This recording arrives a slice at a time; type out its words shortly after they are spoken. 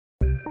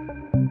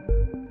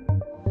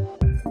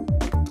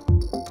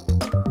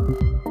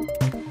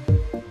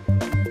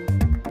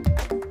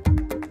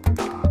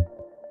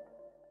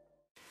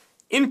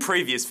In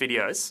previous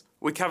videos,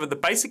 we covered the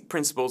basic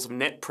principles of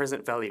net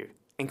present value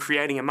and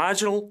creating a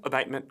marginal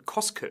abatement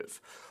cost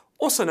curve,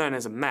 also known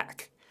as a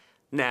MACC.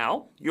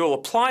 Now, you'll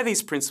apply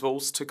these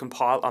principles to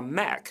compile a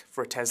MACC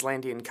for a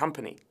Taslandian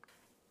company.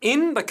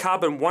 In the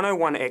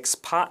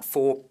Carbon101x Part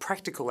 4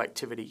 practical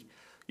activity,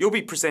 you'll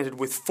be presented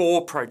with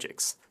 4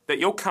 projects that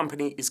your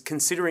company is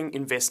considering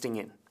investing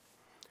in.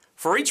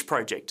 For each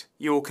project,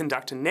 you will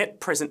conduct a net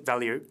present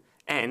value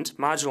and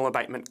marginal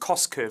abatement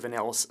cost curve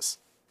analysis.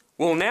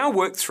 We'll now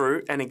work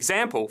through an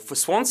example for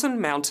Swanson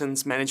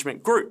Mountains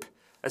Management Group,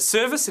 a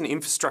service and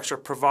infrastructure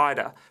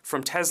provider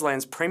from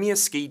Tasland's premier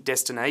ski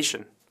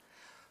destination.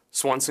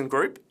 Swanson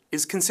Group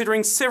is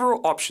considering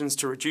several options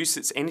to reduce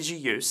its energy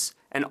use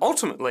and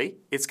ultimately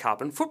its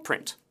carbon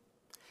footprint.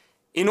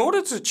 In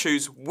order to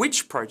choose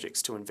which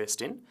projects to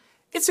invest in,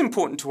 it's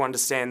important to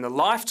understand the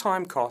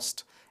lifetime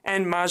cost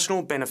and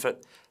marginal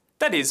benefit,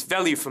 that is,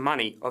 value for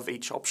money, of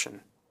each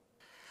option.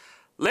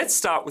 Let's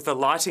start with the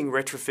lighting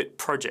retrofit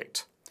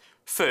project.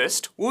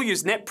 First, we'll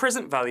use net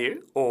present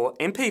value, or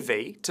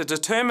NPV, to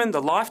determine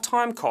the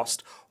lifetime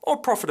cost or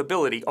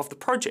profitability of the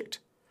project.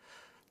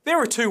 There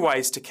are 2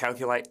 ways to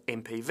calculate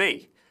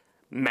NPV: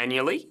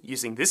 manually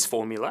using this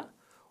formula,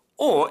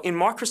 or in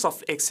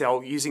Microsoft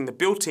Excel using the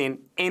built-in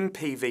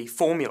NPV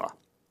formula.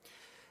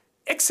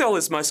 Excel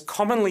is most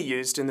commonly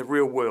used in the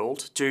real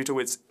world due to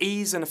its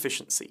ease and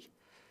efficiency.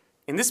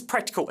 In this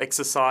practical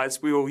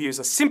exercise, we will use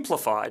a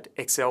simplified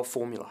Excel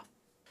formula.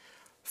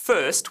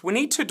 First, we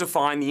need to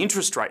define the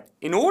interest rate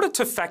in order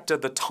to factor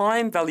the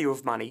time value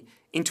of money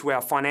into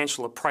our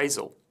financial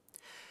appraisal.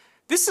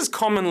 This is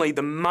commonly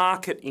the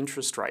market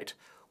interest rate,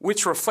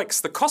 which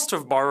reflects the cost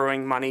of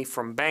borrowing money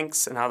from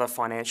banks and other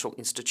financial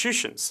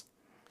institutions.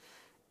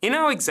 In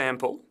our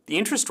example, the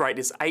interest rate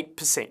is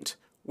 8%,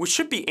 which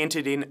should be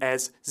entered in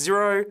as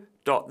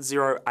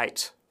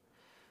 0.08.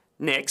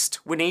 Next,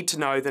 we need to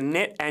know the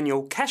net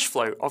annual cash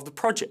flow of the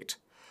project,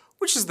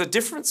 which is the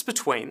difference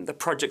between the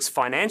project's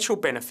financial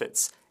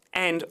benefits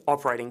and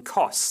operating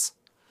costs.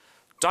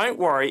 Don't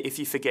worry if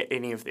you forget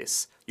any of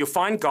this. You'll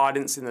find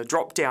guidance in the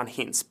drop-down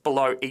hints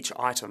below each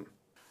item.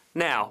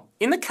 Now,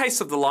 in the case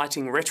of the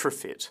lighting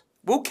retrofit,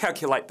 we'll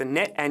calculate the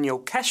net annual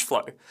cash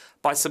flow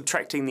by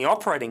subtracting the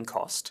operating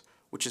cost,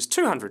 which is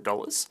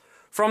 $200,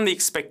 from the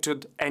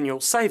expected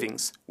annual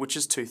savings, which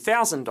is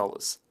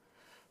 $2,000.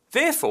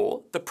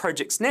 Therefore, the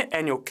project's net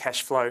annual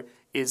cash flow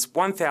is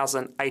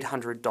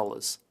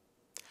 $1,800.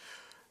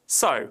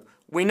 So,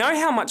 we know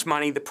how much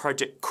money the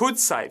project could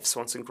save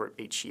Swanson Group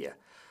each year,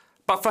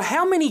 but for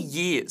how many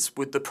years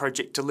would the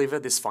project deliver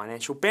this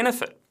financial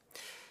benefit?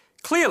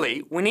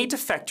 Clearly, we need to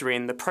factor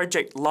in the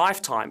project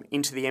lifetime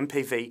into the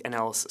NPV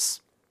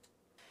analysis.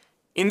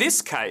 In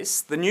this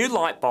case, the new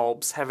light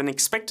bulbs have an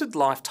expected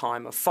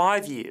lifetime of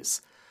 5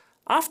 years,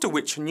 after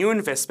which a new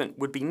investment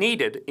would be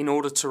needed in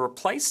order to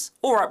replace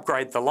or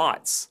upgrade the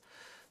lights.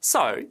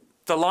 So,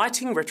 the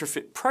lighting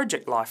retrofit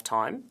project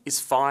lifetime is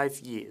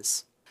 5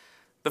 years.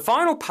 The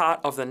final part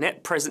of the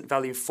net present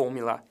value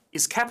formula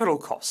is capital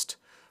cost,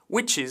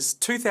 which is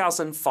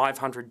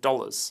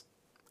 $2,500.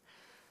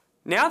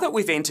 Now that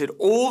we've entered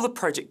all the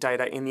project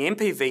data in the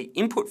NPV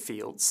input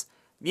fields,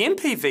 the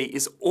NPV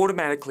is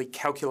automatically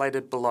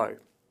calculated below.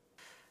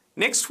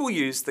 Next, we'll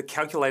use the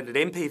calculated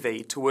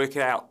NPV to work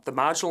out the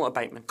marginal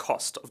abatement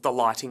cost of the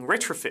lighting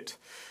retrofit.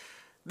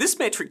 This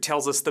metric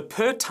tells us the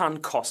per tonne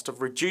cost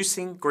of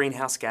reducing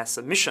greenhouse gas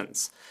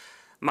emissions,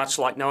 much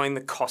like knowing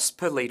the cost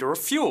per litre of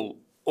fuel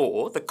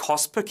or the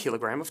cost per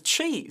kilogram of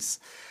cheese.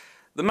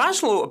 The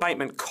marginal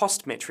abatement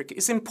cost metric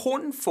is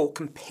important for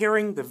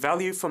comparing the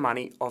value for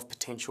money of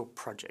potential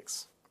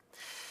projects.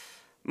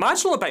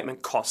 Marginal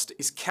abatement cost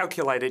is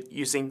calculated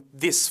using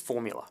this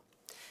formula: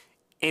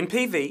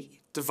 NPV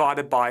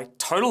divided by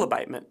total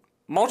abatement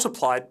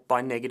multiplied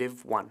by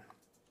 -1.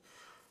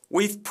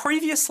 We've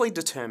previously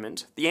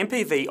determined the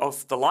NPV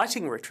of the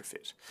lighting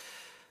retrofit.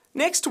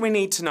 Next, we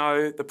need to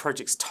know the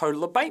project's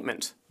total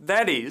abatement,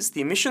 that is,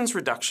 the emissions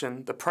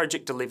reduction the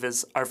project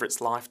delivers over its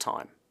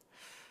lifetime.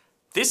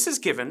 This is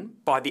given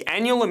by the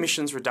annual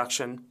emissions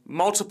reduction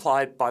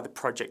multiplied by the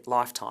project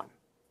lifetime.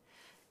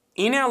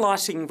 In our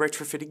lighting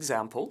retrofit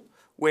example,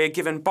 we're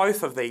given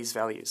both of these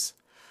values.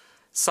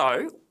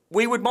 So,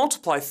 we would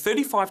multiply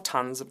 35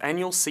 tonnes of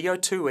annual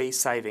CO2e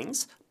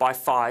savings by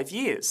 5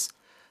 years.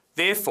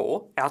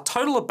 Therefore, our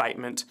total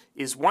abatement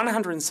is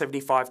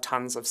 175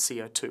 tonnes of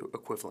CO2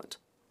 equivalent.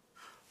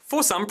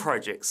 For some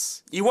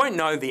projects, you won't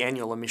know the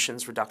annual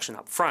emissions reduction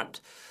up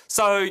front,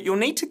 so you'll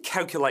need to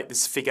calculate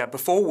this figure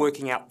before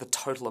working out the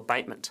total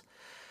abatement.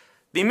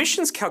 The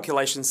emissions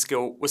calculation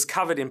skill was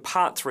covered in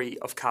Part 3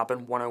 of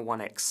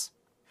Carbon101x.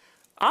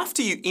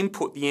 After you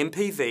input the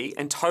NPV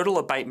and total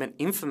abatement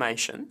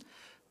information,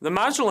 the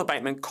marginal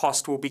abatement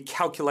cost will be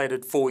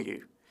calculated for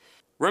you.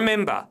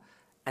 Remember,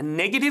 a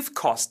negative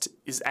cost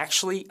is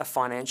actually a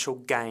financial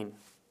gain.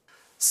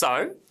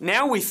 So,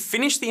 now we've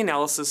finished the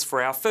analysis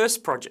for our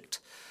first project.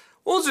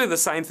 We'll do the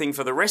same thing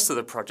for the rest of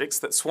the projects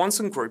that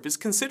Swanson Group is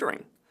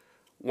considering.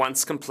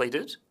 Once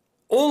completed,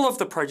 all of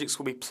the projects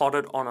will be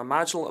plotted on a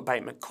marginal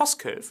abatement cost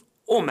curve,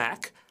 or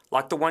MACC,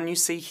 like the one you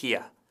see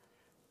here.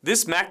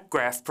 This MACC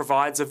graph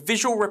provides a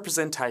visual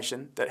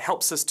representation that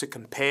helps us to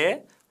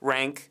compare,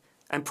 rank,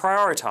 and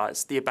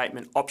prioritise the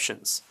abatement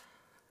options.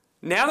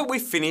 Now that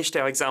we've finished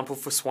our example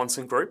for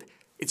Swanson Group,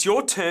 it's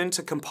your turn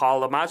to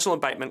compile a marginal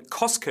abatement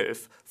cost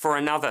curve for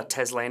another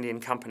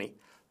Taslandian company.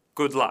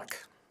 Good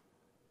luck.